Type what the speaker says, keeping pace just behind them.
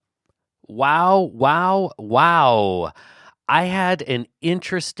Wow, wow, wow. I had an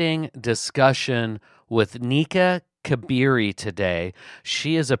interesting discussion with Nika Kabiri today.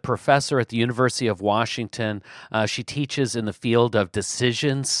 She is a professor at the University of Washington. She teaches in the field of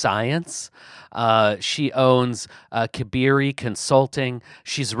decision science. She owns Kabiri Consulting.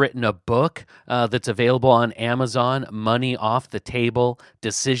 She's written a book that's available on Amazon, Money Off the Table,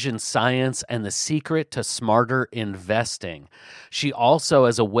 Decision Science, and the Secret to Smarter Investing. She also,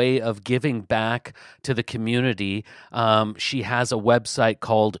 as a way of giving back to the community, she has a website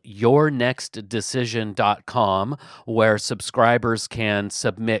called yournextdecision.com where subscribers can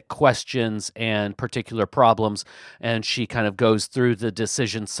submit questions and particular problems, and she kind of goes through the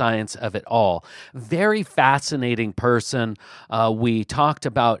decision science of it all. Very fascinating person. We talked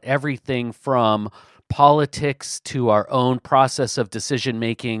about everything from politics to our own process of decision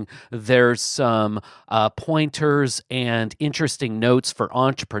making. There's some pointers and interesting notes for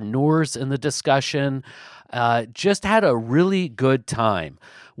entrepreneurs in the discussion. Just had a really good time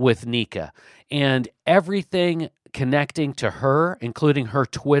with Nika, and everything connecting to her, including her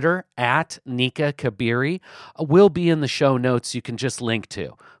Twitter at Nika Kabiri, will be in the show notes. You can just link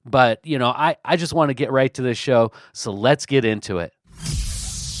to. But, I just want to get right to this show. So let's get into it.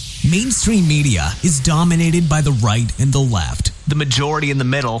 Mainstream media is dominated by the right and the left. The majority in the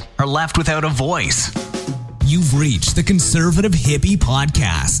middle are left without a voice. You've reached the Conservative Hippie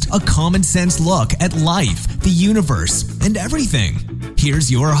Podcast, a common sense look at life, the universe, and everything.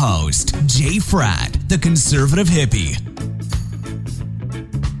 Here's your host, Jay Fratt, the Conservative Hippie.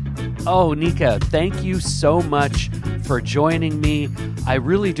 Oh, Nika, thank you so much for joining me. I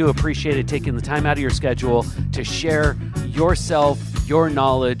really do appreciate it, taking the time out of your schedule to share yourself, your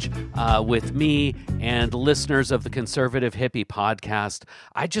knowledge with me and listeners of the Conservative Hippie Podcast.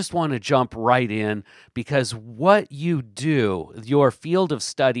 I just want to jump right in because what you do, your field of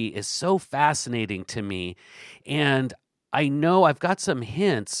study, is so fascinating to me. And I know I've got some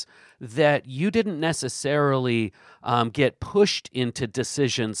hints that you didn't necessarily get pushed into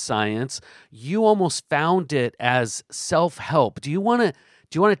decision science. You almost found it as self-help. Do you want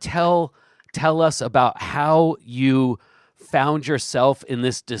to tell us about how you found yourself in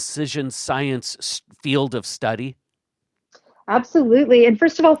this decision science field of study? Absolutely. And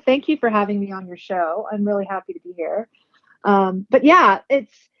first of all, thank you for having me on your show. I'm really happy to be here. But yeah,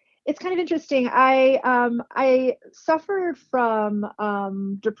 it's kind of interesting. I suffered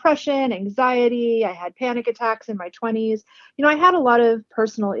from depression, anxiety. I had panic attacks in my 20s. I had a lot of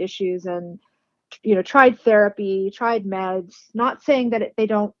personal issues and tried therapy, tried meds. Not saying that they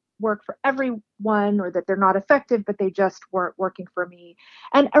don't work for everyone or that they're not effective, but they just weren't working for me.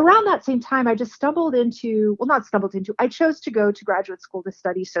 And around that same time, I just I chose to go to graduate school to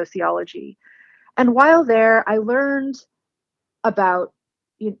study sociology. And while there, I learned about,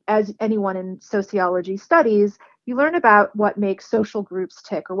 as anyone in sociology studies, you learn about what makes social groups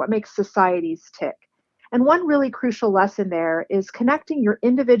tick or what makes societies tick. And one really crucial lesson there is connecting your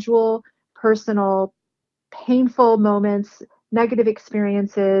individual, personal, painful moments, negative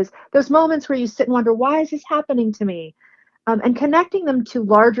experiences, those moments where you sit and wonder, why is this happening to me? And connecting them to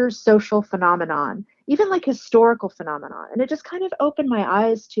larger social phenomenon, even like historical phenomenon. And it just kind of opened my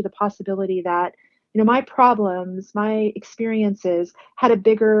eyes to the possibility that, my problems, my experiences had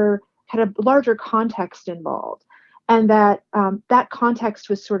a larger context involved. And that that context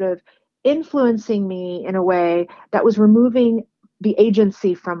was sort of influencing me in a way that was removing the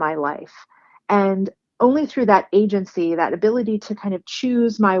agency from my life. And only through that agency, that ability to kind of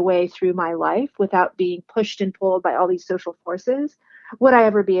choose my way through my life without being pushed and pulled by all these social forces, would I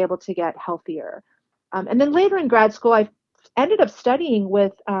ever be able to get healthier. And then later in grad school, I ended up studying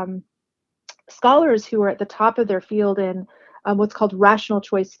with scholars who are at the top of their field in what's called rational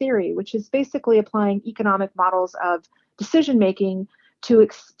choice theory, which is basically applying economic models of decision making to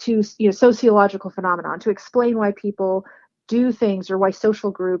sociological phenomenon, to explain why people do things or why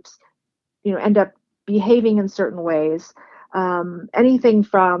social groups end up behaving in certain ways. Anything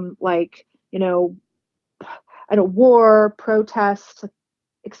from war, protests,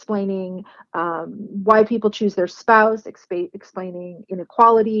 explaining why people choose their spouse, explaining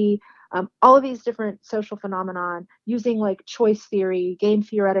inequality, all of these different social phenomenon using like choice theory, game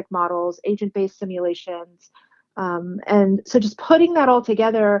theoretic models, agent-based simulations. And so just putting that all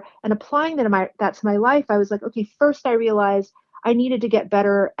together and applying that to my life, I was like, okay, first I realized I needed to get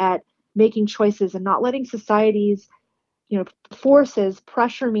better at making choices and not letting society's forces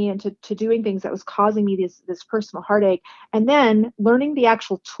pressure me into doing things that was causing me this personal heartache, and then learning the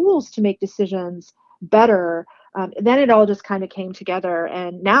actual tools to make decisions better. Then it all just kind of came together,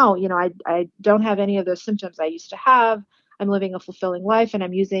 and now I don't have any of those symptoms I used to have. I'm living a fulfilling life, and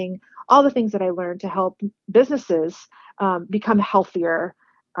I'm using all the things that I learned to help businesses become healthier,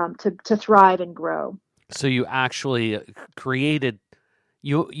 to thrive and grow. So you actually created,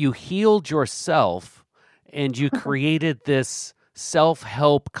 you healed yourself, and you created this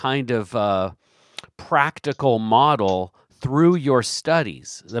self-help kind of practical model through your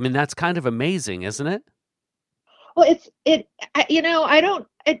studies. I mean, that's kind of amazing, isn't it? Well, I don't.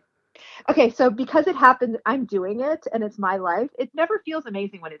 Okay, so because it happened, I'm doing it and it's my life. It never feels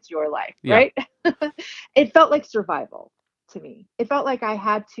amazing when it's your life, Yeah. right? It felt like survival to me. It felt like I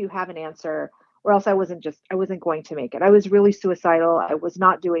had to have an answer, or else I wasn't going to make it. I was really suicidal. I was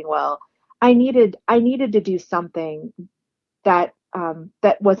not doing well. I needed to do something that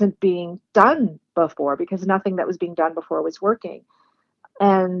wasn't being done before, because nothing that was being done before was working.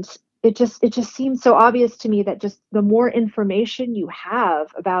 And it just seems so obvious to me that just the more information you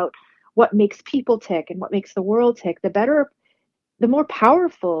have about what makes people tick and what makes the world tick, the more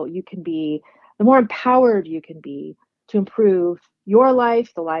powerful you can be, the more empowered you can be to improve your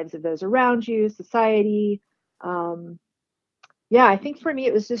life, the lives of those around you, society. um, yeah, I think for me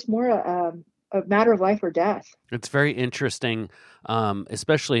it was just more a matter of life or death. It's very interesting,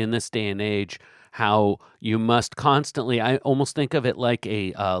 especially in this day and age, how you must constantly, I almost think of it like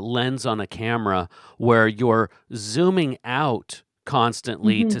a lens on a camera, where you're zooming out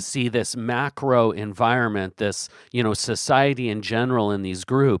constantly Hmm. to see this macro environment, this, society in general in these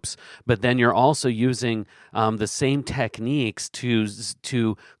groups, but then you're also using the same techniques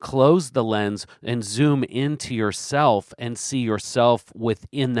to close the lens and zoom into yourself and see yourself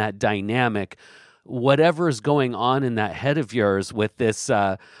within that dynamic, whatever is going on in that head of yours with this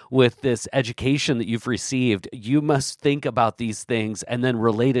education that you've received. You must think about these things and then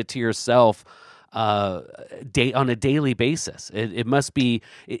relate it to yourself on a daily basis. It must be.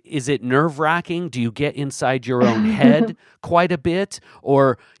 Is it nerve-wracking? Do you get inside your own head quite a bit,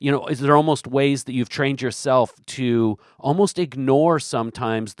 or is there almost ways that you've trained yourself to almost ignore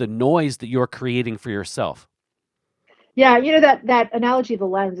sometimes the noise that you're creating for yourself? Yeah, that analogy of the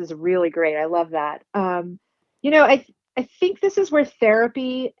lens is really great. I love that. I think this is where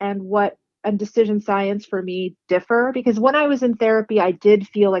therapy and decision science for me differ, because when I was in therapy, I did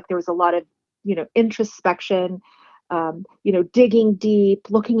feel like there was a lot of, introspection, digging deep,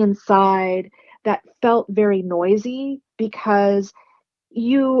 looking inside, that felt very noisy, because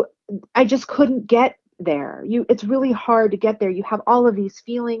you I just couldn't get there. It's really hard to get there. You have all of these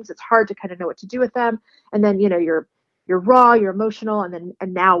feelings. It's hard to kind of know what to do with them. And then, you're raw, you're emotional, and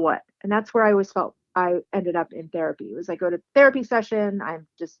now what? And that's where I always felt I ended up in therapy. It was, I go to therapy session, I'm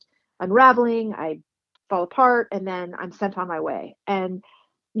just unraveling, I fall apart, and then I'm sent on my way. And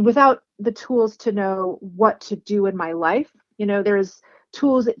without the tools to know what to do in my life, there's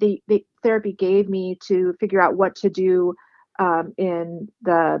tools that the therapy gave me to figure out what to do, in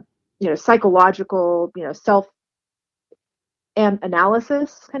the psychological, self and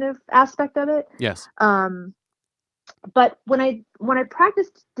analysis kind of aspect of it. Yes. But when I practice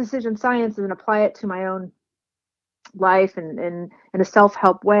decision science and apply it to my own life, and in a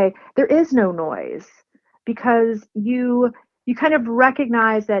self-help way, there is no noise, because you kind of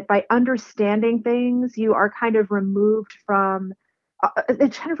recognize that by understanding things, you are kind of removed from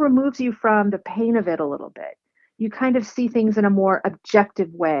it kind of removes you from the pain of it a little bit. You kind of see things in a more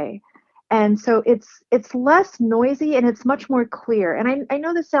objective way. And so it's less noisy and it's much more clear. And I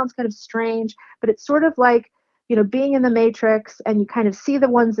know this sounds kind of strange, but it's sort of like, being in the matrix, and you kind of see the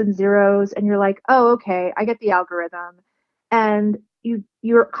ones and zeros, and you're like, oh, okay, I get the algorithm. And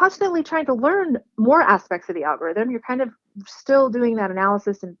you're constantly trying to learn more aspects of the algorithm. You're kind of still doing that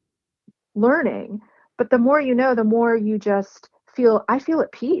analysis and learning. But the more you know, the more you just I feel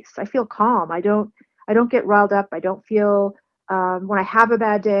at peace. I feel calm. I don't get riled up. I don't feel, when I have a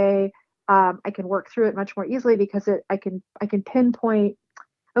bad day, I can work through it much more easily, because I can pinpoint,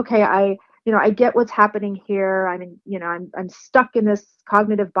 okay, I get what's happening here. I'm stuck in this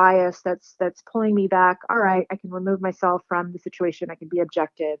cognitive bias that's pulling me back. All right, I can remove myself from the situation. I can be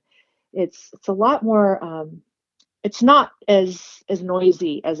objective. It's a lot more, it's not as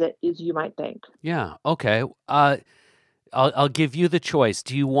noisy as you might think. Yeah. Okay. I'll give you the choice.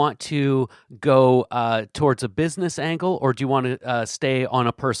 Do you want to go towards a business angle, or do you want to stay on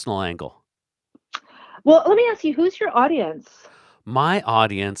a personal angle? Well, let me ask you, who's your audience? My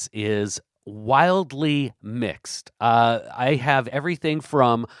audience is wildly mixed. I have everything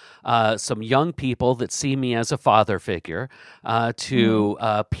from some young people that see me as a father figure, Mm. to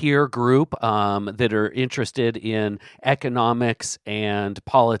a peer group that are interested in economics and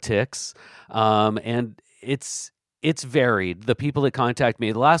politics, and It's varied. The people that contact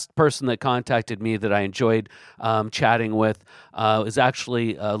me, the last person that contacted me that I enjoyed chatting with is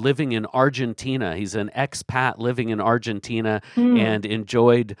actually living in Argentina. He's an expat living in Argentina and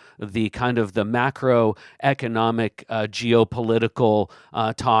enjoyed the kind of the macroeconomic, geopolitical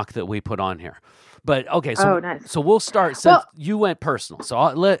talk that we put on here. But okay, Nice. so we'll start since you went personal. So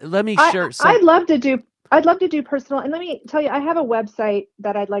let me share some. I'd love to do personal. And let me tell you, I have a website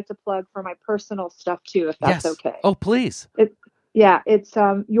that I'd like to plug for my personal stuff too, if that's okay. Oh, please. It's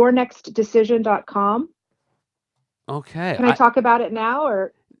yournextdecision.com. Okay. Can I talk about it now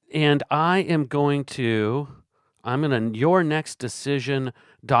or? And I'm going to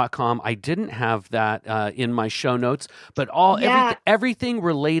yournextdecision.com. I didn't have that in my show notes, but everything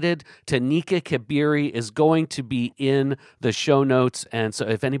related to Nika Kabiri is going to be in the show notes. And so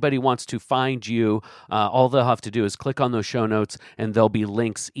if anybody wants to find you, all they'll have to do is click on those show notes and there'll be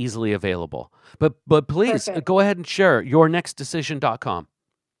links easily available. But please go ahead and share yournextdecision.com.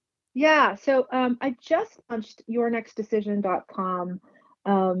 Yeah. So I just launched yournextdecision.com.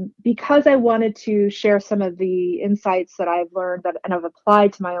 Because I wanted to share some of the insights that I've learned and I've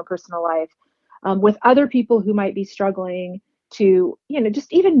applied to my own personal life with other people who might be struggling to,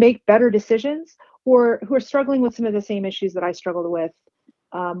 just even make better decisions or who are struggling with some of the same issues that I struggled with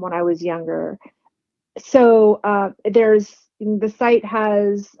when I was younger. So the site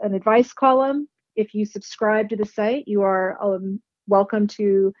has an advice column. If you subscribe to the site, you are welcome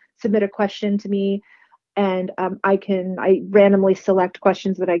to submit a question to me. And I randomly select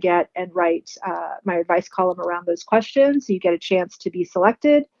questions that I get and write my advice column around those questions. So you get a chance to be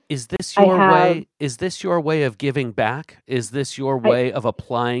selected. Is this your way? Is this your way of giving back? Is this your way of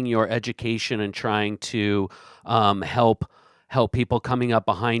applying your education and trying to help people coming up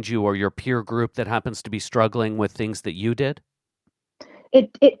behind you or your peer group that happens to be struggling with things that you did?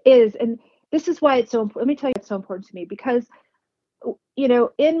 It is, and this is why it's so important. Let me tell you, it's so important to me because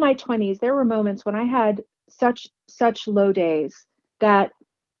in my 20s, there were moments when I had such low days that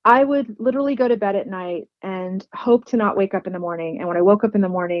I would literally go to bed at night and hope to not wake up in the morning. And when I woke up in the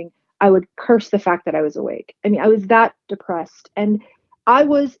morning, I would curse the fact that I was awake. I mean, I was that depressed and I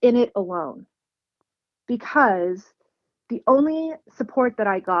was in it alone because the only support that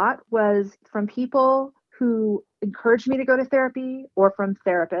I got was from people who encouraged me to go to therapy or from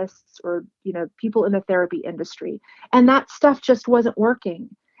therapists or, people in the therapy industry. And that stuff just wasn't working.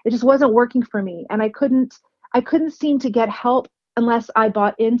 It just wasn't working for me. And I couldn't seem to get help unless I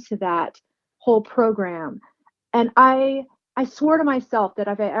bought into that whole program. And I swore to myself that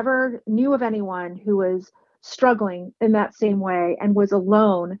if I ever knew of anyone who was struggling in that same way and was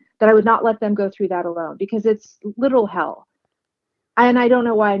alone, that I would not let them go through that alone because it's literal hell. And I don't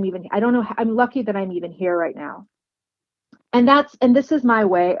know why I'm lucky that I'm even here right now. And this is my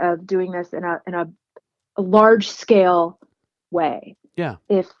way of doing this in a large scale way. Yeah.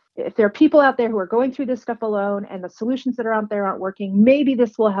 If there are people out there who are going through this stuff alone and the solutions that are out there aren't working, maybe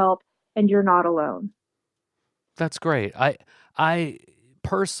this will help and you're not alone. That's great. I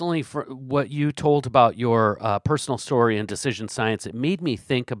personally, for what you told about your personal story and decision science, it made me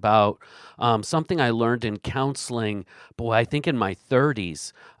think about something I learned in counseling. Boy, I think in my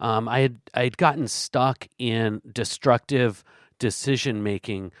 30s, I had gotten stuck in destructive decision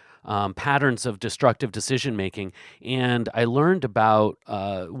making. Patterns of destructive decision making, and I learned about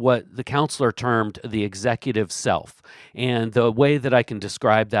what the counselor termed the executive self. And the way that I can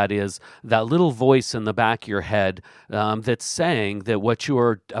describe that is that little voice in the back of your head that's saying that what you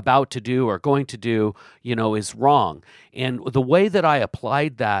are about to do or going to do, is wrong. And the way that I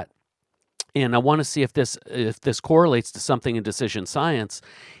applied that, and I want to see if this correlates to something in decision science,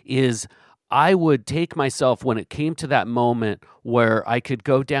 is I would take myself when it came to that moment where I could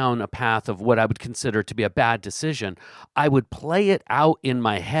go down a path of what I would consider to be a bad decision. I would play it out in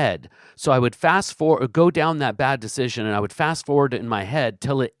my head. So I would go down that bad decision and I would fast forward it in my head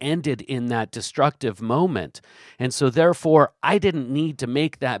till it ended in that destructive moment. And so therefore, I didn't need to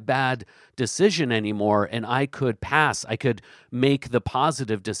make that bad decision anymore and I could pass. I could make the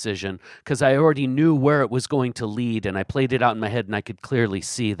positive decision because I already knew where it was going to lead and I played it out in my head and I could clearly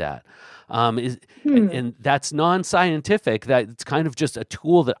see that. And that's non-scientific. That's kind of just a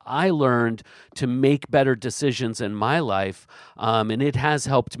tool that I learned to make better decisions in my life, and it has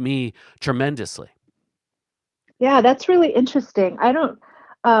helped me tremendously. Yeah, that's really interesting. I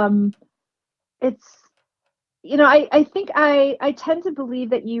don't. It's I think I tend to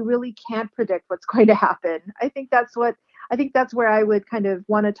believe that you really can't predict what's going to happen. I think that's where I would kind of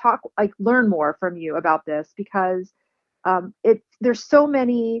want to learn more from you about this because there's so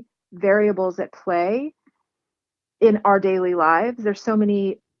many variables at play in our daily lives. There's so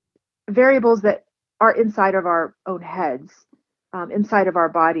many variables that are inside of our own heads, inside of our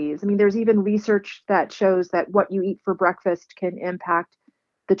bodies. I mean, there's even research that shows that what you eat for breakfast can impact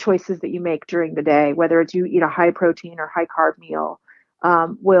the choices that you make during the day, whether it's you eat a high protein or high carb meal,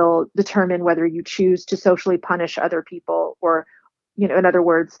 will determine whether you choose to socially punish other people or, in other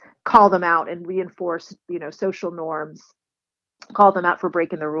words, call them out and reinforce, social norms, call them out for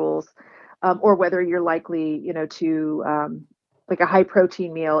breaking the rules, or whether you're likely, to, like a high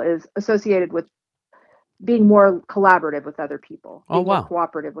protein meal is associated with being more collaborative with other people, being more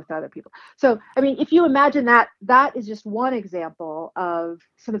cooperative with other people. So, I mean, if you imagine that is just one example of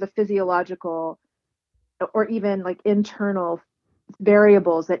some of the physiological or even like internal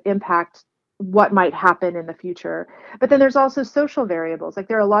variables that impact what might happen in the future. But then there's also social variables. Like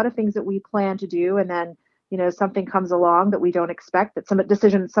there are a lot of things that we plan to do, and then, something comes along that we don't expect, that some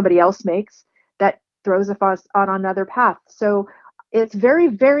decision somebody else makes that throws us on another path. So it's very,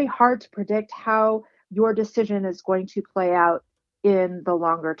 very hard to predict how your decision is going to play out in the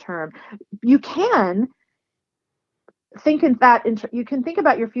longer term. You can think you can think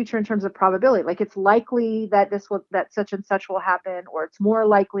about your future in terms of probability. Like it's likely that that such and such will happen, or it's more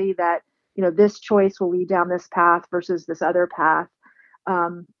likely that, this choice will lead down this path versus this other path.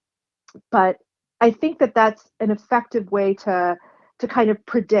 But I think that that's an effective way to kind of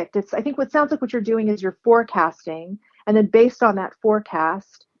predict. I think what sounds like what you're doing is you're forecasting, and then based on that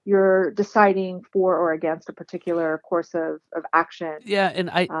forecast, you're deciding for or against a particular course of action. Yeah, and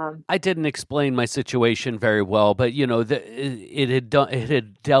I didn't explain my situation very well, but it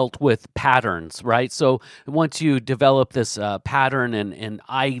had dealt with patterns, right? So once you develop this pattern, and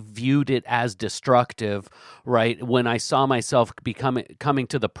I viewed it as destructive, right? When I saw myself coming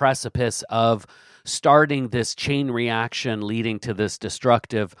to the precipice of starting this chain reaction leading to this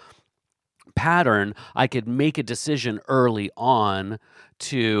destructive pattern, I could make a decision early on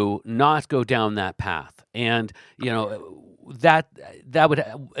to not go down that path. And, that would,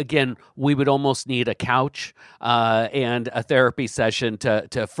 again, we would almost need a couch and a therapy session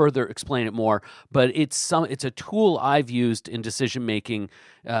to further explain it more. But it's a tool I've used in decision making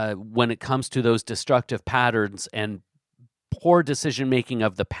when it comes to those destructive patterns and poor decision making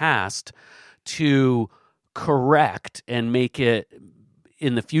of the past, to correct and make it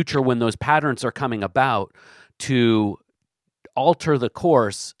in the future when those patterns are coming about, to alter the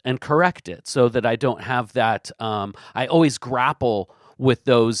course and correct it so that I don't have that. I always grapple with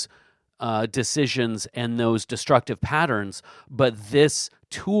those decisions and those destructive patterns, but this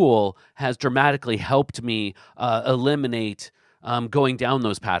tool has dramatically helped me eliminate going down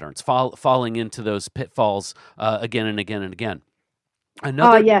those patterns, falling into those pitfalls again and again and again.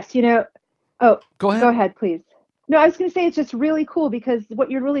 Yes. Go ahead. Go ahead, please. No, I was going to say it's just really cool because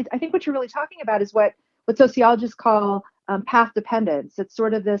I think what you're really talking about is what sociologists call path dependence. It's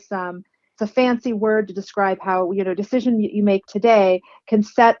sort of this, it's a fancy word to describe how, decision you make today can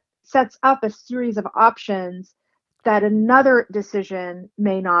sets up a series of options that another decision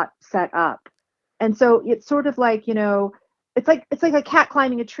may not set up. And so it's sort of like, it's like a cat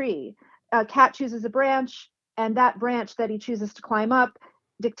climbing a tree. A cat chooses a branch, and that branch that he chooses to climb up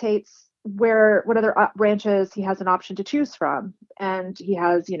dictates what other branches he has an option to choose from. And he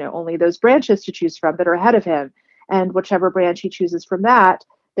has, only those branches to choose from that are ahead of him. And whichever branch he chooses from that,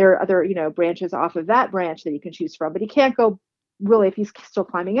 there are other, branches off of that branch that you can choose from. But he can't go, really, if he's still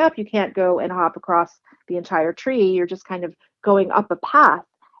climbing up, you can't go and hop across the entire tree. You're just kind of going up a path.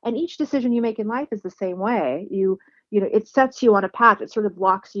 And each decision you make in life is the same way. It sets you on a path. It sort of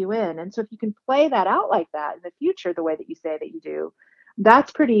locks you in. And so if you can play that out like that in the future, the way that you say that you do,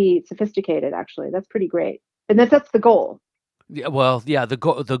 that's pretty sophisticated, actually. That's pretty great. And that's the goal. Yeah, well, yeah. The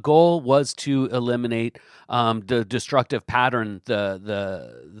goal was to eliminate the destructive pattern,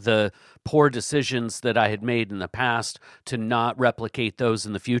 the poor decisions that I had made in the past, to not replicate those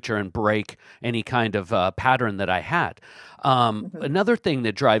in the future and break any kind of pattern that I had. Another thing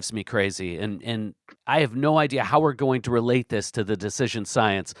that drives me crazy, and I have no idea how we're going to relate this to the decision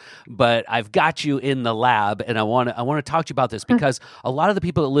science, but I've got you in the lab, and I want to talk to you about this because a lot of the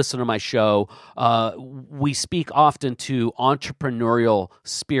people that listen to my show, we speak often to entrepreneurial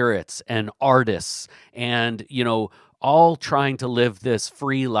spirits and artists, and all trying to live this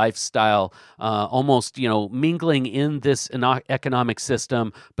free lifestyle, almost, mingling in this economic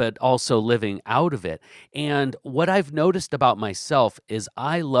system, but also living out of it. And what I've noticed about myself is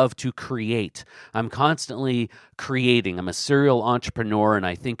I love to create. I'm constantly creating. I'm a serial entrepreneur, and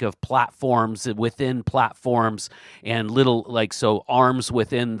I think of platforms within platforms and arms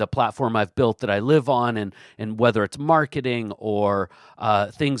within the platform I've built that I live on, and whether it's marketing or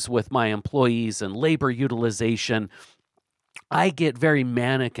things with my employees and labor utilization. I get very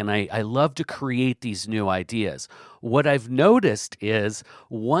manic and I love to create these new ideas. What I've noticed is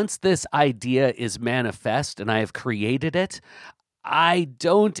once this idea is manifest and I have created it, I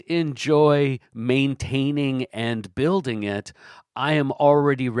don't enjoy maintaining and building it. I am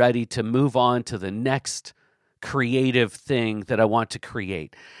already ready to move on to the next creative thing that I want to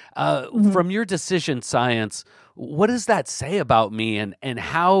create. From your decision science, what does that say about me, and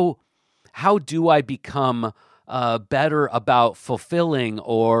how do I become better about fulfilling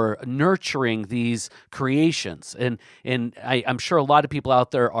or nurturing these creations? And I'm sure a lot of people out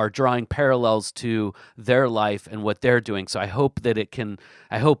there are drawing parallels to their life and what they're doing. So I hope that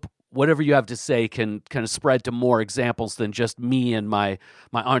I hope whatever you have to say can kind of spread to more examples than just me and my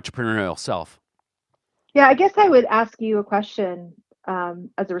entrepreneurial self. Yeah, I guess I would ask you a question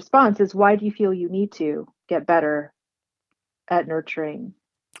as a response is why do you feel you need to get better at nurturing?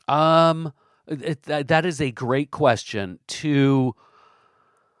 Um, that is a great question. To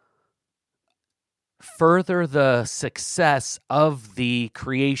further the success of the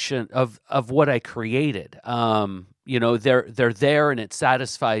creation of what I created. They're there and it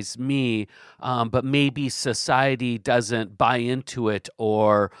satisfies me, but maybe society doesn't buy into it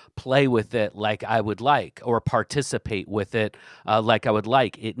or play with it like I would like, or participate with it like I would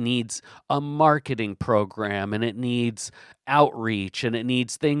like. It needs a marketing program, and it needs outreach, and it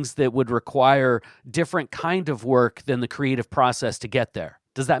needs things that would require different kind of work than the creative process to get there.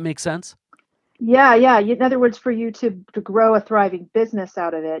 Does that make sense? Yeah, yeah. In other words, for you to grow a thriving business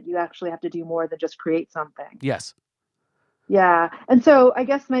out of it, you actually have to do more than just create something. Yes. Yeah. And so I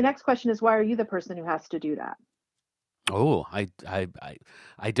guess my next question is why are you the person who has to do that? Oh, I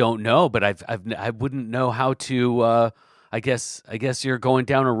don't know, but I wouldn't know how to. I guess you're going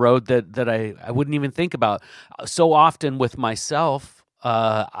down a road that I wouldn't even think about. So often with myself,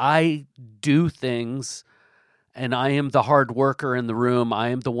 I do things, and I am the hard worker in the room. I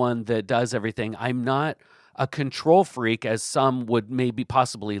am the one that does everything. I'm not a control freak, as some would maybe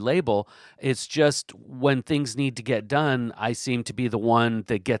possibly label. It's just when things need to get done, I seem to be the one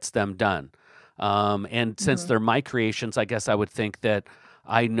that gets them done. And since Hmm. they're my creations, I guess I would think that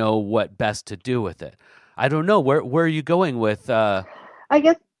I know what best to do with it. I don't know. Where are you going with I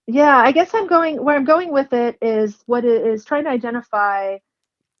guess, yeah, I guess where I'm going with it is what it is trying to identify,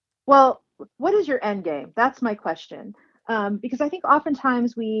 well, what is your end game? That's my question. Because I think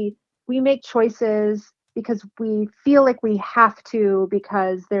oftentimes we make choices because we feel like we have to,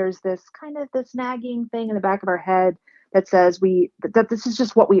 because there's this kind of this nagging thing in the back of our head that says that this is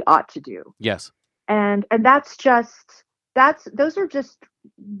just what we ought to do. yes. And that's those are just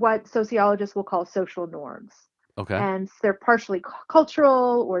what sociologists will call social norms, Okay. and they're partially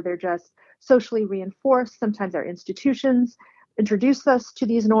cultural, or they're just socially reinforced. Sometimes our institutions introduce us to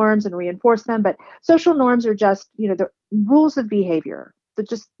these norms and reinforce them, but social norms are just the rules of behavior, so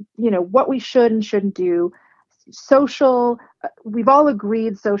just what we should and shouldn't do. Social We've all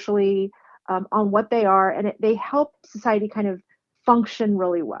agreed socially on what they are, and they help society kind of function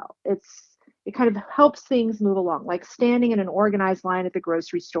really well. It kind of helps things move along, like standing in an organized line at the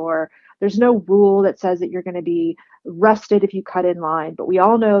grocery store. There's no rule that says that you're going to be arrested if you cut in line, but we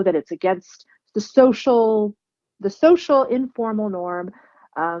all know that it's against the social informal norm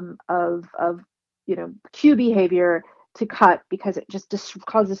of cue behavior to cut, because it just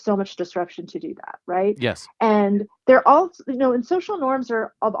causes so much disruption to do that, right? Yes. And they're all, and social norms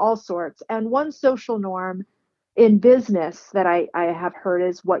are of all sorts. And one social norm in business that I have heard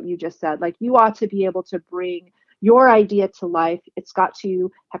is what you just said. Like, you ought to be able to bring your idea to life. It's got to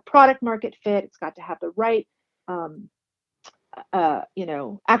have product market fit. It's got to have the right, um,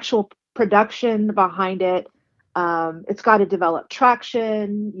 actual production behind it. It's got to develop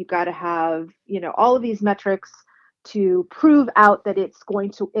traction. You've got to have, all of these metrics to prove out that it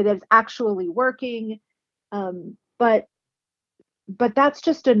is actually working. But that's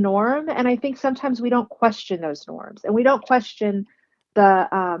just a norm, and I think sometimes we don't question those norms, and we don't question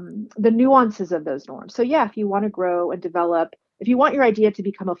the nuances of those norms. So yeah, if you want to grow and develop, if you want your idea to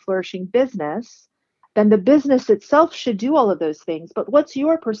become a flourishing business, then the business itself should do all of those things. But what's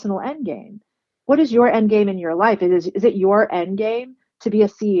your personal end game? What is your end game in your life? Is it your end game to be a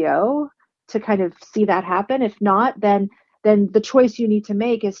CEO, to kind of see that happen? If not, then the choice you need to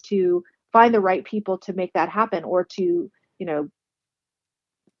make is to find the right people to make that happen, or to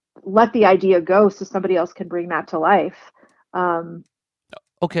let the idea go so somebody else can bring that to life. Um,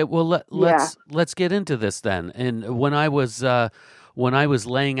 Okay, well yeah. let's get into this then. And when I was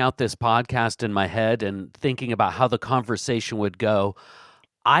laying out this podcast in my head and thinking about how the conversation would go,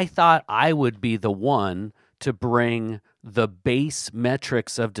 I thought I would be the one to bring the base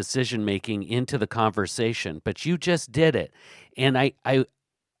metrics of decision making into the conversation, but you just did it. And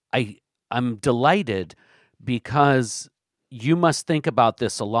I'm delighted because you must think about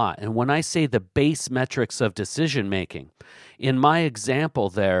this a lot. And when I say the base metrics of decision making, in my example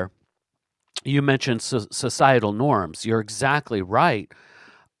there, you mentioned societal norms. You're exactly right.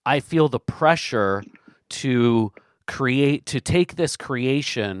 I feel the pressure to take this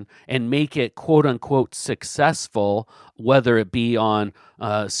creation and make it quote unquote successful, whether it be on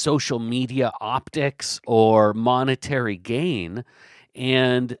social media optics or monetary gain.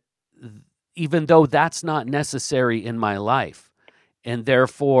 And even though that's not necessary in my life, and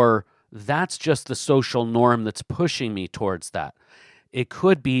therefore that's just the social norm that's pushing me towards that. It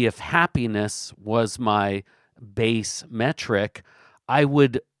could be if happiness was my base metric, I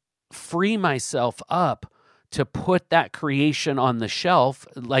would free myself up to put that creation on the shelf,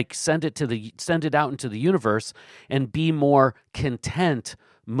 like send it out into the universe, and be more content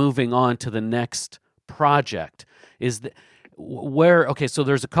moving on to the next project. Okay, so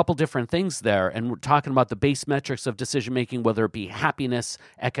there's a couple different things there, and we're talking about the base metrics of decision making, whether it be happiness,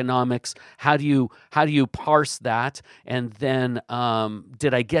 economics. How do you parse that? And then,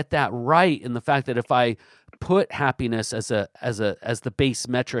 did I get that right in the fact that if I put happiness as the base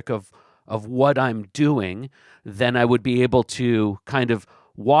metric of what I'm doing, then I would be able to kind of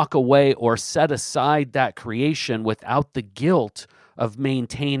walk away or set aside that creation without the guilt of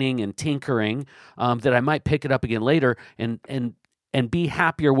maintaining and tinkering, that I might pick it up again later and be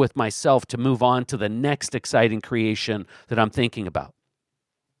happier with myself to move on to the next exciting creation that I'm thinking about.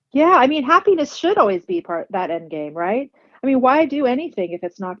 Yeah, I mean, happiness should always be part that end game, right? I mean, why do anything if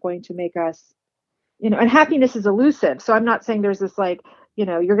it's not going to make us, and happiness is elusive. So I'm not saying there's this like,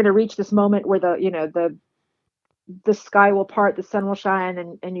 you're going to reach this moment where the sky will part, the sun will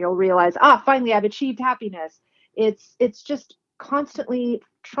shine, and you'll realize, finally I've achieved happiness. It's just constantly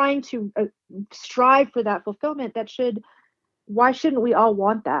trying to strive for that fulfillment. Why shouldn't we all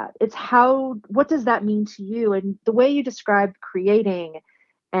want that? What does that mean to you? And the way you described creating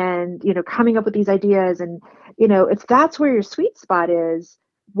and, coming up with these ideas, and, if that's where your sweet spot is,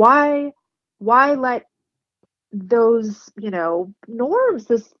 why let those, norms,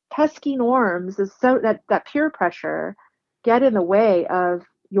 this pesky norms, that peer pressure get in the way of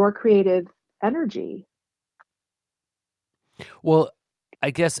your creative energy? Well,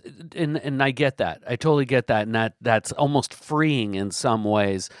 I guess, and I get that. I totally get that, and that's almost freeing in some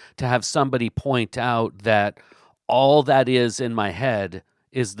ways to have somebody point out that all that is in my head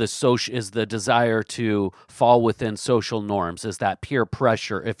is the desire to fall within social norms, is that peer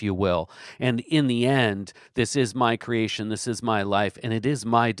pressure, if you will. And in the end, this is my creation, this is my life, and it is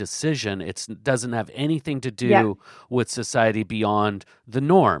my decision. It doesn't have anything to do with society beyond the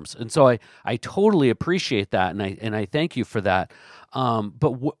norms. And so I totally appreciate that, and I thank you for that.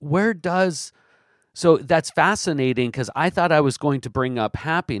 So that's fascinating, because I thought I was going to bring up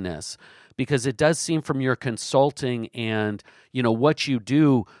happiness, because it does seem from your consulting and what you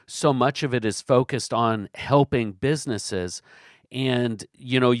do, so much of it is focused on helping businesses, and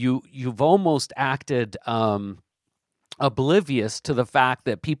you've almost acted oblivious to the fact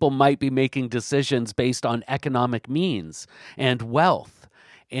that people might be making decisions based on economic means and wealth.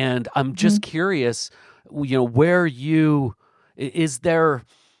 And I'm just curious, where is there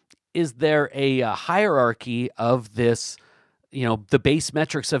a hierarchy of this? The base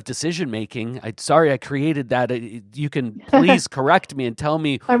metrics of decision making. Sorry I created that. You can please correct me and tell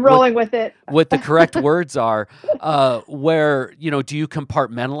me I'm rolling with it. what the correct words are. Where, do you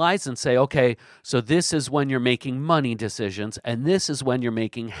compartmentalize and say, okay, so this is when you're making money decisions and this is when you're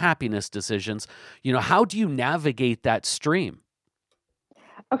making happiness decisions? How do you navigate that stream?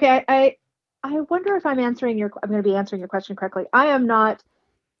 Okay, I wonder if I'm going to be answering your question correctly. I am not.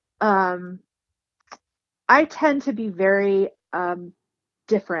 I tend to be very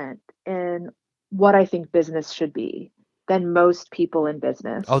different in what I think business should be than most people in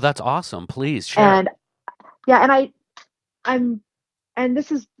business. Oh, that's awesome. Please share. And yeah, and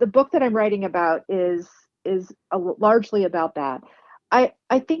this is the book that I'm writing about is largely about that. I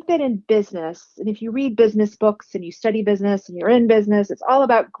think that in business, and if you read business books and you study business and you're in business, it's all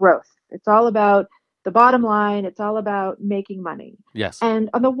about growth. It's all about the bottom line. It's all about making money. Yes. And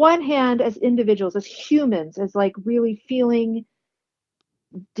on the one hand, as individuals, as humans, as like really feeling,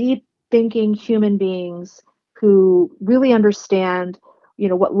 deep thinking human beings who really understand,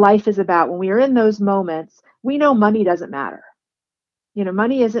 what life is about, when we are in those moments, we know money doesn't matter.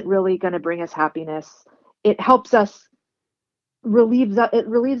 Money isn't really going to bring us happiness. It helps us relieves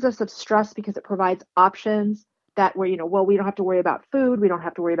us of stress because it provides options that where, we don't have to worry about food. We don't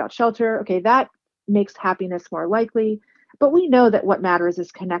have to worry about shelter. Okay. That makes happiness more likely. But we know that what matters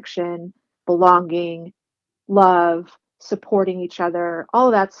is connection, belonging, love, supporting each other, all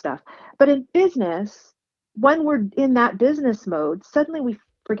of that stuff. But in business, when we're in that business mode, suddenly we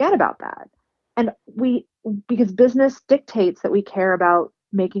forget about that. And because business dictates that we care about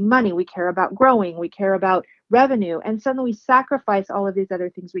making money, we care about growing, we care about revenue, and suddenly we sacrifice all of these other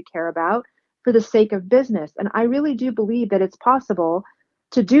things we care about for the sake of business. And I really do believe that it's possible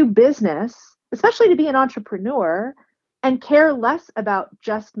to do business, especially to be an entrepreneur, and care less about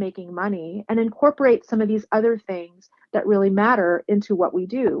just making money and incorporate some of these other things that really matter into what we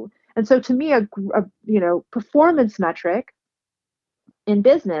do. And so to me, a performance metric in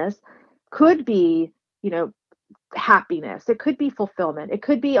business could be, happiness. It could be fulfillment. It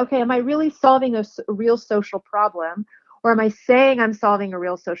could be, okay, am I really solving a real social problem, or am I saying I'm solving a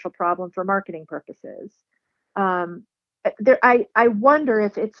real social problem for marketing purposes? I wonder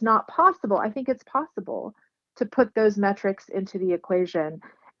if it's not possible. I think it's possible to put those metrics into the equation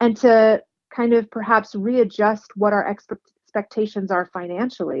and to kind of perhaps readjust what our expectations are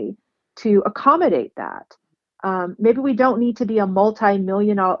financially to accommodate that. Maybe we don't need to be a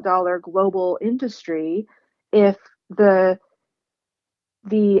multi-million-dollar global industry if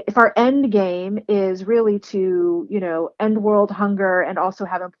if our end game is really to, end world hunger and also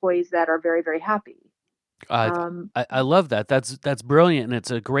have employees that are very, very happy. I love that. That's brilliant, and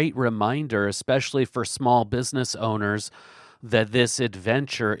it's a great reminder, especially for small business owners, that this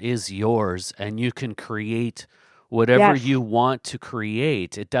adventure is yours, and you can create whatever Yes. you want to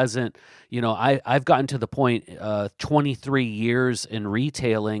create. It doesn't, I've gotten to the point, 23 years in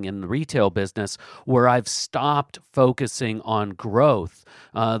retailing and the retail business, where I've stopped focusing on growth.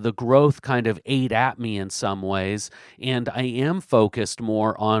 The growth kind of ate at me in some ways, and I am focused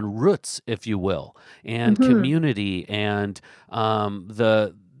more on roots, if you will, and community, and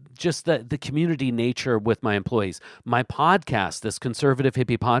the community nature with my employees. My podcast, this Conservative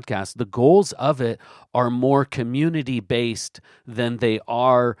Hippie podcast, the goals of it are more community-based than they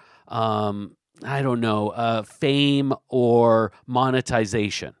are, fame or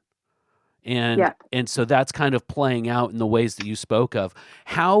monetization. And so that's kind of playing out in the ways that you spoke of.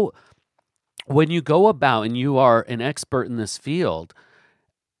 How, when you go about, and you are an expert in this field,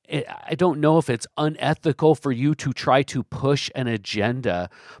 I don't know if it's unethical for you to try to push an agenda,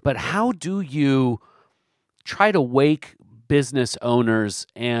 but how do you try to wake business owners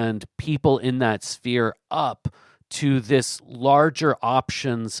and people in that sphere up to this larger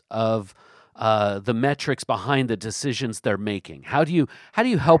options of the metrics behind the decisions they're making? How do you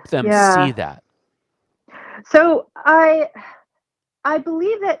help them see that? So I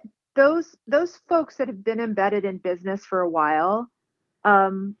believe that those folks that have been embedded in business for a while,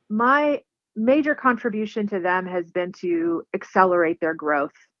 my major contribution to them has been to accelerate their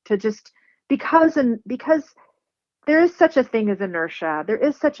growth, to just because there is such a thing as inertia, there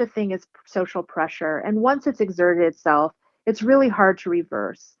is such a thing as social pressure, and once it's exerted itself, it's really hard to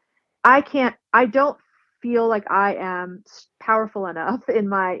reverse. I don't feel like I am powerful enough in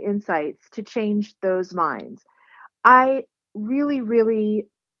my insights to change those minds. I really, really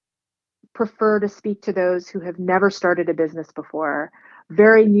prefer to speak to those who have never started a business before,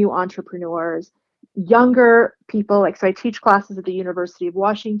 very new entrepreneurs, younger people. So I teach classes at the University of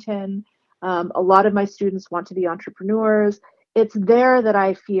Washington. A lot of my students want to be entrepreneurs. It's there that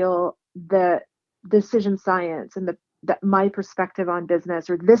I feel the decision science and that my perspective on business,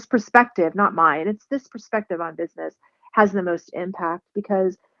 or this perspective, not mine, it's this perspective on business, has the most impact,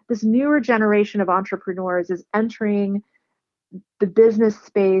 because this newer generation of entrepreneurs is entering the business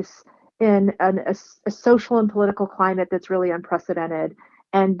space in a social and political climate that's really unprecedented.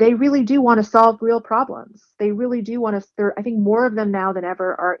 And they really do want to solve real problems. They really do want to, I think more of them now than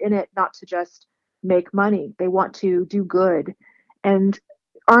ever are in it not to just make money. They want to do good. And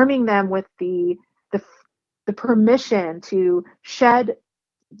arming them with the permission to shed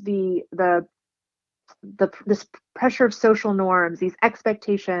this pressure of social norms, these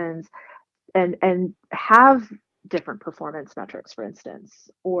expectations, and have different performance metrics, for instance,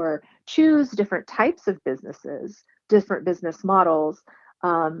 or choose different types of businesses, different business models.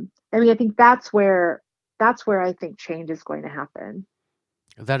 I think that's where I think change is going to happen.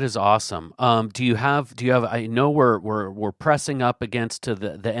 That is awesome. Do you have, I know we're pressing up against to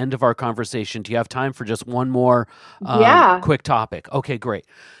the end of our conversation. Do you have time for just one more quick topic? Okay, great.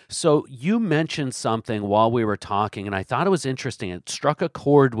 So you mentioned something while we were talking, and I thought it was interesting. It struck a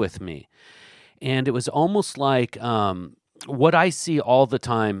chord with me. And it was almost like what I see all the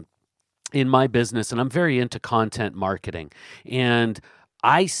time in my business, and I'm very into content marketing. And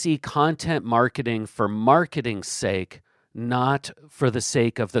I see content marketing for marketing's sake not for the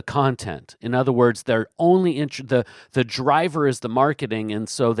sake of the content. In other words, they're only the driver is the marketing, and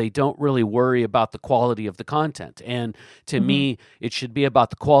so they don't really worry about the quality of the content. And to me, it should be about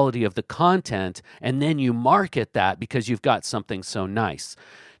the quality of the content, and then you market that because you've got something so nice.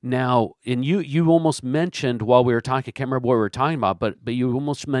 Now, and you almost mentioned while we were talking, I can't remember what we were talking about, but you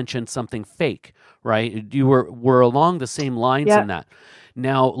almost mentioned something fake, right? You were along the same lines in that.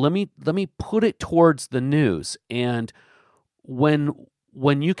 Now, let me put it towards the news. And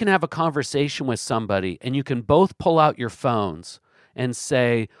when you can have a conversation with somebody and you can both pull out your phones and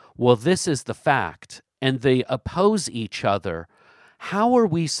say, well, this is the fact, and they oppose each other, how are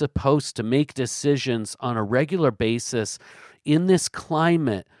we supposed to make decisions on a regular basis in this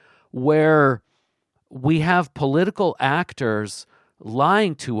climate where we have political actors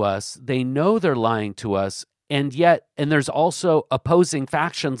lying to us? They know they're lying to us, and there's also opposing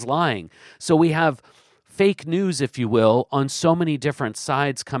factions lying. So we have fake news, if you will, on so many different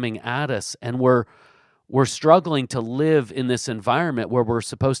sides coming at us, and we're struggling to live in this environment where we're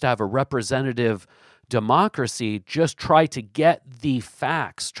supposed to have a representative democracy. Just try to get the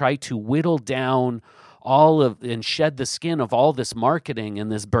facts, try to whittle down and shed the skin of all this marketing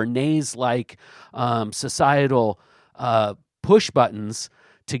and this Bernays-like societal push buttons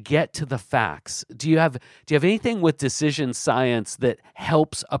to get to the facts. Do you have anything with decision science that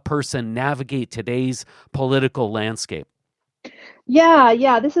helps a person navigate today's political landscape?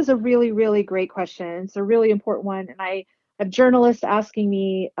 Yeah. This is a really, really great question. It's a really important one. And I have journalists asking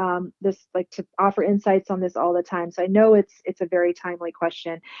me this, like, to offer insights on this all the time. So I know it's a very timely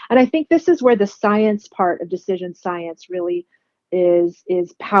question. And I think this is where the science part of decision science really is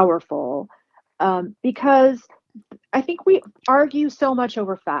powerful, because I think we argue so much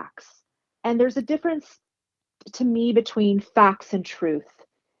over facts. And there's a difference to me between facts and truth.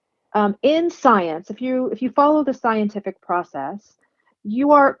 In science, if you follow the scientific process,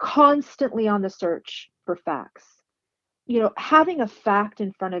 you are constantly on the search for facts. Having a fact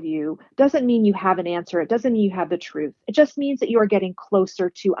in front of you doesn't mean you have an answer. It doesn't mean you have the truth. It just means that you are getting closer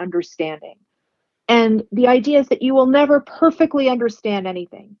to understanding. And the idea is that you will never perfectly understand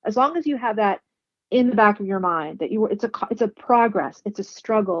anything. As long as you have that in the back of your mind, that it's a progress, it's a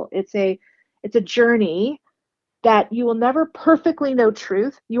struggle, it's a journey, that you will never perfectly know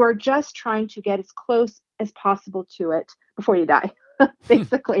truth. You are just trying to get as close as possible to it before you die,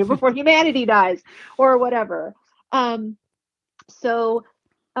 basically, before humanity dies or whatever. And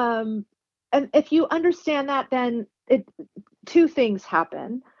if you understand that, then two things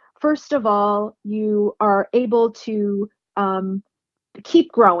happen. First of all, you are able to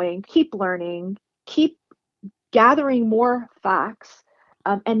keep growing, keep learning, keep gathering more facts,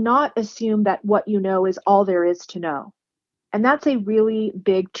 and not assume that what you know is all there is to know. And that's a really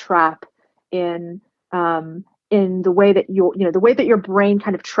big trap in the way that the way that your brain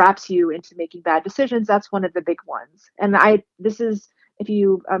kind of traps you into making bad decisions. That's one of the big ones. And if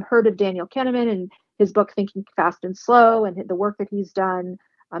you've heard of Daniel Kahneman and his book Thinking Fast and Slow and the work that he's done,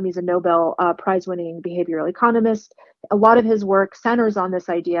 he's a Nobel Prize-winning behavioral economist. A lot of his work centers on this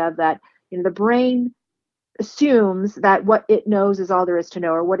idea that the brain assumes that what it knows is all there is to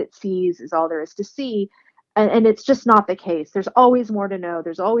know, or what it sees is all there is to see. And it's just not the case. There's always more to know.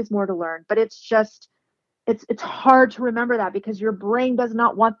 There's always more to learn. But it's hard to remember that because your brain does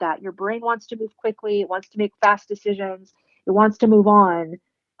not want that. Your brain wants to move quickly. It wants to make fast decisions. It wants to move on.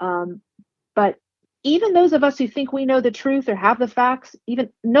 But even those of us who think we know the truth or have the facts,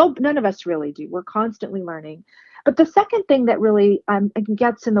 none of us really do. We're constantly learning. But the second thing that really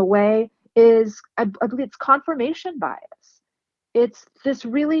gets in the way is, I believe, it's confirmation bias. It's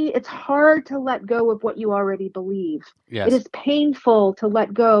hard to let go of what you already believe. Yes. It is painful to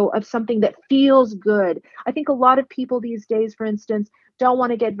let go of something that feels good. I think a lot of people these days, for instance, don't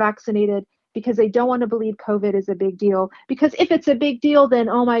want to get vaccinated because they don't want to believe COVID is a big deal. Because if it's a big deal, then,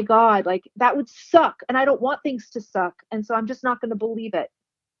 oh my God, like that would suck. And I don't want things to suck. And so I'm just not going to believe it.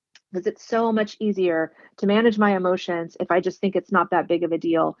 Because it's so much easier to manage my emotions if I just think it's not that big of a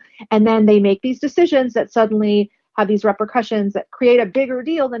deal. And then they make these decisions that suddenly have these repercussions that create a bigger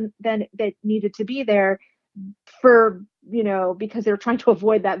deal than that needed to be there because they're trying to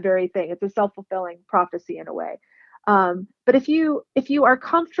avoid that very thing. It's a self-fulfilling prophecy in a way. But if you are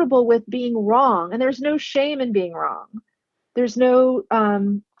comfortable with being wrong, and there's no shame in being wrong, there's no,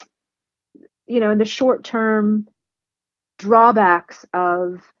 in the short term, drawbacks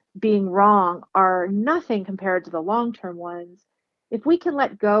of being wrong are nothing compared to the long-term ones. If we can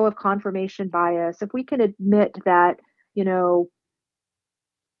let go of confirmation bias, if we can admit that, the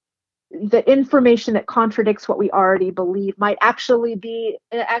information that contradicts what we already believe might actually be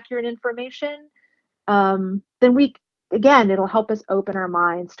accurate information, then again, it'll help us open our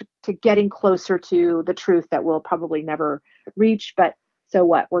minds to getting closer to the truth that we'll probably never reach. But so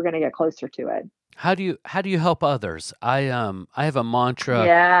what? We're going to get closer to it. How do you help others? I have a mantra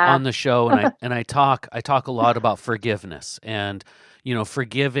Yeah. on the show, and I talk a lot about forgiveness, and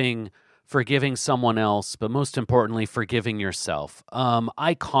forgiving someone else, but most importantly, forgiving yourself.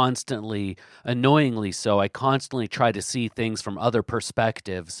 I constantly, annoyingly so, I constantly try to see things from other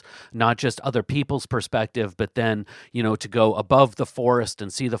perspectives, not just other people's perspective, but then, to go above the forest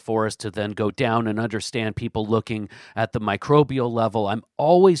and see the forest, to then go down and understand people looking at the microbial level. I'm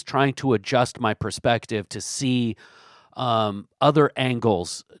always trying to adjust my perspective to see other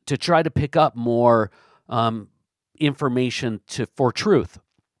angles, to try to pick up more information for truth.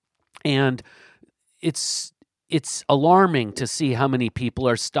 And it's alarming to see how many people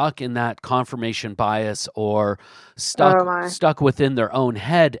are stuck in that confirmation bias, or stuck within their own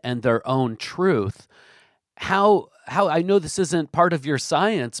head and their own truth. How I know this isn't part of your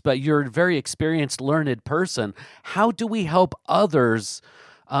science, but you're a very experienced, learned person. How do we help others?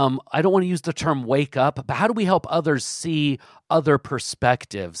 I don't want to use the term wake up, but how do we help others see other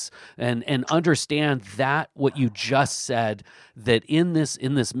perspectives and understand that what you just said, that in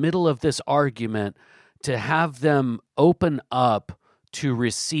this middle of this argument, to have them open up to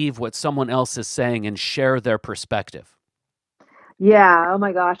receive what someone else is saying and share their perspective? Yeah. Oh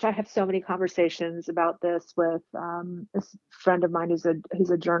my gosh. I have so many conversations about this with this friend of mine who's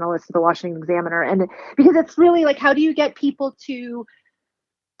a journalist at the Washington Examiner. And because it's really like, how do you get people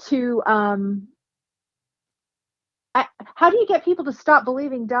how do you get people to stop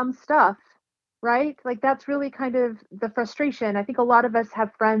believing dumb stuff, right? Like, that's really kind of the frustration. I think a lot of us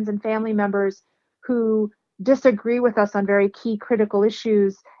have friends and family members who disagree with us on very key critical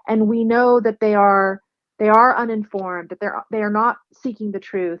issues, and we know that they are uninformed, that they are not seeking the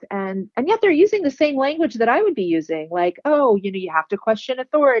truth, and yet they're using the same language that I would be using, like, oh, you have to question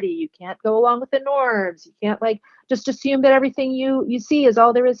authority, you can't go along with the norms, you can't like just assume that everything you see is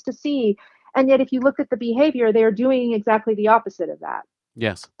all there is to see. And yet if you look at the behavior, they are doing exactly the opposite of that.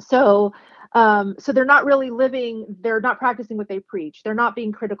 Yes. So they're not really they're not practicing what they preach. They're not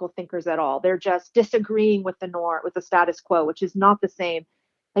being critical thinkers at all. They're just disagreeing with the norm, with the status quo, which is not the same.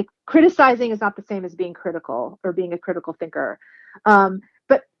 Like, criticizing is not the same as being critical or being a critical thinker.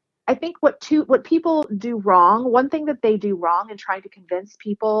 But I think what people do wrong, one thing that they do wrong in trying to convince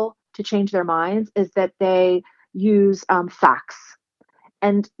people to change their minds, is that they use facts.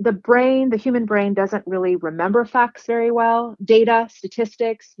 And the human brain doesn't really remember facts very well. Data,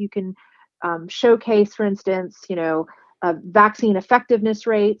 statistics, you can showcase, for instance, vaccine effectiveness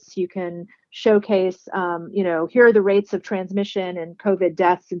rates. You can showcase, here are the rates of transmission and COVID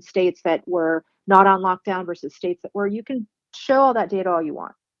deaths in states that were not on lockdown versus states that were. You can show all that data all you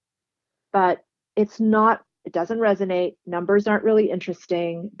want, but it doesn't resonate. Numbers aren't really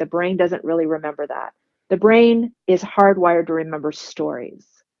interesting. The brain doesn't really remember that. The brain is hardwired to remember stories.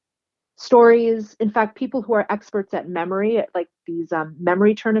 Stories, in fact, people who are experts at memory, at like these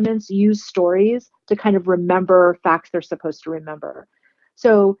memory tournaments, use stories to kind of remember facts they're supposed to remember.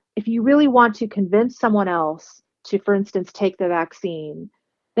 So if you really want to convince someone else to, for instance, take the vaccine,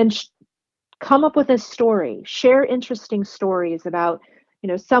 then come up with a story. Share interesting stories about,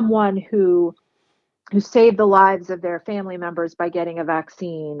 someone who saved the lives of their family members by getting a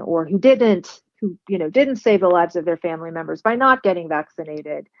vaccine, or who didn't save the lives of their family members by not getting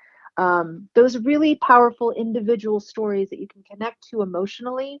vaccinated. Those really powerful individual stories that you can connect to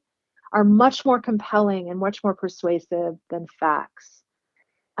emotionally are much more compelling and much more persuasive than facts.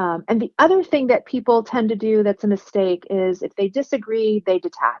 And the other thing that people tend to do that's a mistake is, if they disagree, they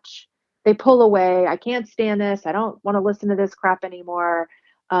detach. They pull away. I can't stand this. I don't want to listen to this crap anymore.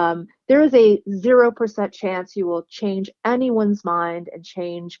 There is a 0% chance you will change anyone's mind and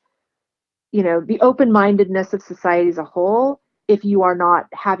change, the open-mindedness of society as a whole, if you are not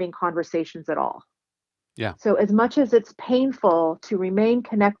having conversations at all. Yeah. So as much as it's painful to remain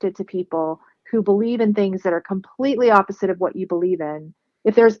connected to people who believe in things that are completely opposite of what you believe in,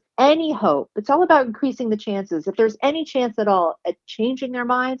 if there's any hope, it's all about increasing the chances. If there's any chance at all at changing their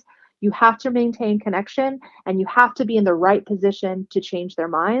minds, you have to maintain connection, and you have to be in the right position to change their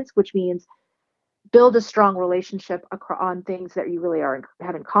minds, which means build a strong relationship on things that you really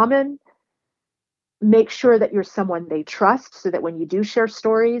have in common. Make sure that you're someone they trust, so that when you do share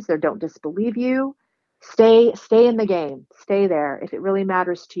stories, they don't disbelieve you. Stay in the game. Stay there. If it really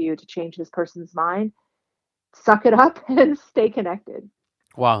matters to you to change this person's mind, suck it up and stay connected.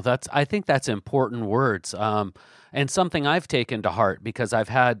 Wow, I think that's important words, and something I've taken to heart, because I've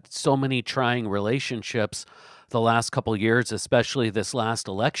had so many trying relationships the last couple of years, especially this last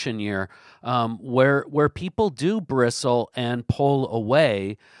election year, where people do bristle and pull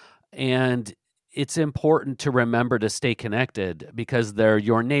away. And it's important to remember to stay connected because they're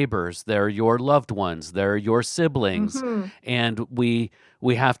your neighbors, they're your loved ones, they're your siblings. And we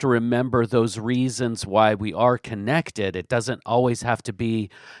have to remember those reasons why we are connected. It doesn't always have to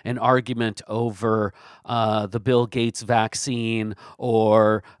be an argument over the Bill Gates vaccine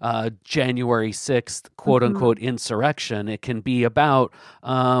or January 6th, quote unquote, insurrection. It can be about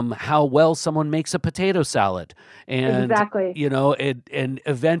how well someone makes a potato salad. And, Exactly. and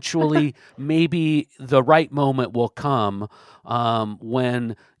eventually maybe the right moment will come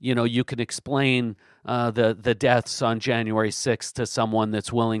when, you can explain the deaths on January 6th to someone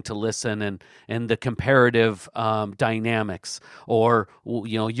that's willing to listen and the comparative dynamics. Or,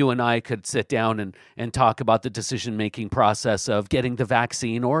 you and I could sit down and talk about the decision-making process of getting the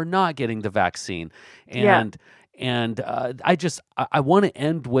vaccine or not getting the vaccine. And I want to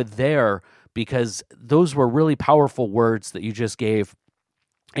end with there because those were really powerful words that you just gave.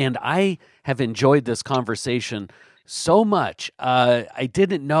 And I have enjoyed this conversation so much. I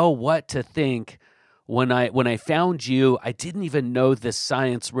didn't know what to think when I found you. I didn't even know this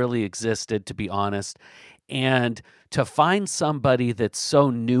science really existed, to be honest. And to find somebody that's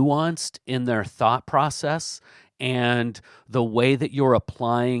so nuanced in their thought process and the way that you're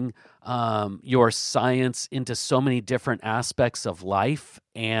applying your science into so many different aspects of life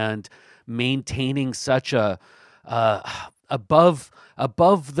and maintaining such a above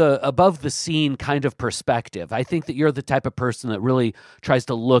the scene kind of perspective. I think that you're the type of person that really tries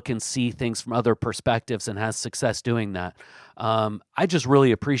to look and see things from other perspectives and has success doing that. I just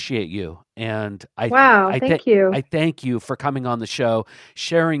really appreciate you. And thank you. I thank you for coming on the show,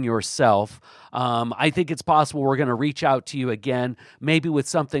 sharing yourself. I think it's possible we're going to reach out to you again, maybe with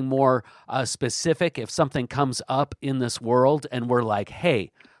something more specific if something comes up in this world and we're like,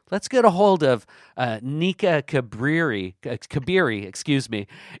 hey, let's get a hold of Nika Kabiri,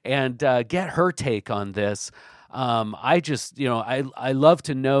 and get her take on this. I love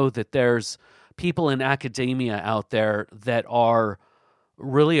to know that there's people in academia out there that are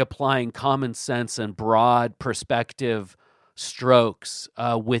really applying common sense and broad perspective strokes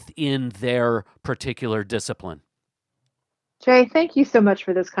within their particular discipline. Jay, thank you so much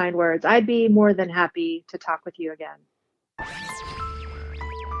for those kind words. I'd be more than happy to talk with you again.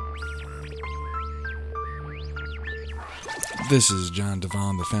 This is John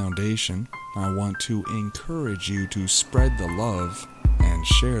Devon, the Foundation. I want to encourage you to spread the love and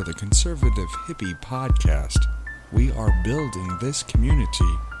share the Conservative Hippie podcast. We are building this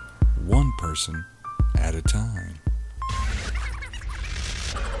community one person at a time.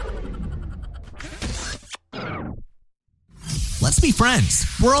 Let's be friends.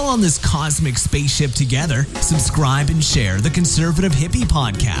 We're all on this cosmic spaceship together. Subscribe and share the Conservative Hippie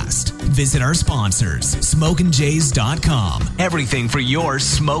podcast. Visit our sponsors, smokinjays.com. Everything for your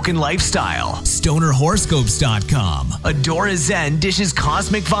smoking lifestyle. Stonerhoroscopes.com. Adora Zen dishes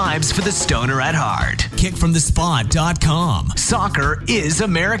cosmic vibes for the stoner at heart. Kickfromthespot.com. Soccer is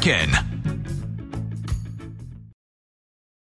American.